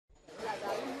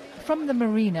From the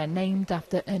marina named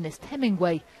after Ernest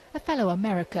Hemingway, a fellow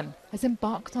American has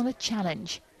embarked on a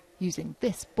challenge using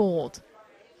this board.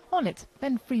 On it,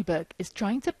 Ben Friberg is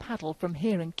trying to paddle from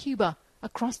here in Cuba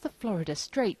across the Florida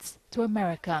Straits to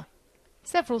America.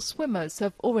 Several swimmers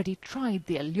have already tried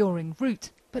the alluring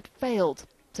route but failed,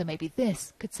 so maybe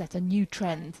this could set a new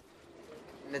trend.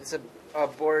 It's a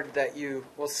board that you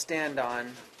will stand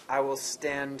on. I will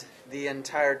stand the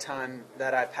entire time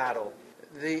that I paddle.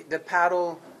 The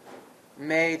paddle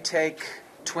may take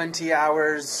 20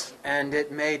 hours and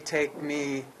it may take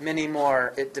me many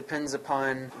more. It depends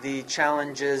upon the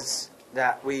challenges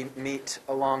that we meet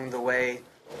along the way.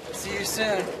 See you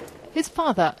soon. His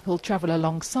father, who'll travel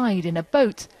alongside in a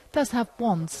boat, does have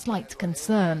one slight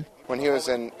concern. When he was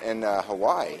in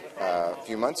Hawaii a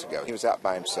few months ago, he was out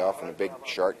by himself and a big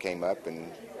shark came up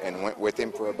and went with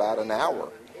him for about an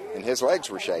hour. And his legs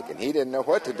were shaking. He didn't know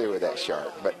what to do with that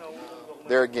shark. But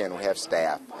there again, we have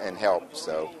staff and help,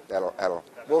 so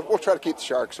we'll try to keep the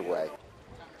sharks away.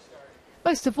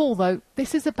 Most of all, though,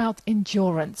 this is about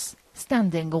endurance,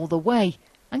 standing all the way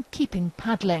and keeping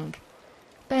paddling.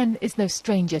 Ben is no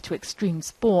stranger to extreme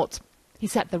sport. He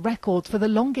set the record for the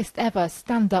longest ever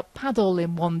stand-up paddle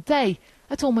in one day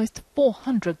at almost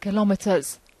 400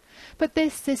 kilometres. But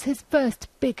this is his first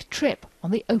big trip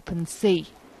on the open sea.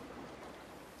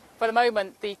 For the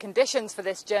moment, the conditions for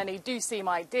this journey do seem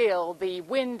ideal. The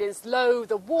wind is low,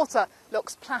 the water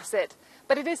looks placid.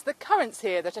 But it is the currents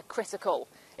here that are critical.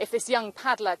 If this young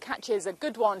paddler catches a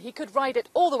good one, he could ride it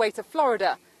all the way to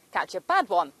Florida. Catch a bad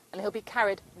one, and he'll be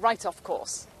carried right off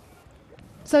course.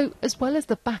 So, as well as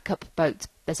the backup boat,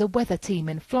 there's a weather team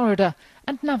in Florida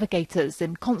and navigators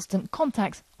in constant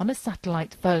contact on a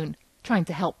satellite phone, trying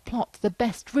to help plot the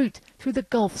best route through the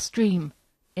Gulf Stream.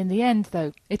 In the end,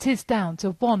 though, it is down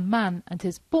to one man and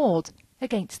his board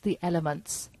against the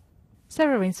elements.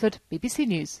 Sarah Rainsford, BBC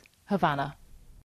News, Havana.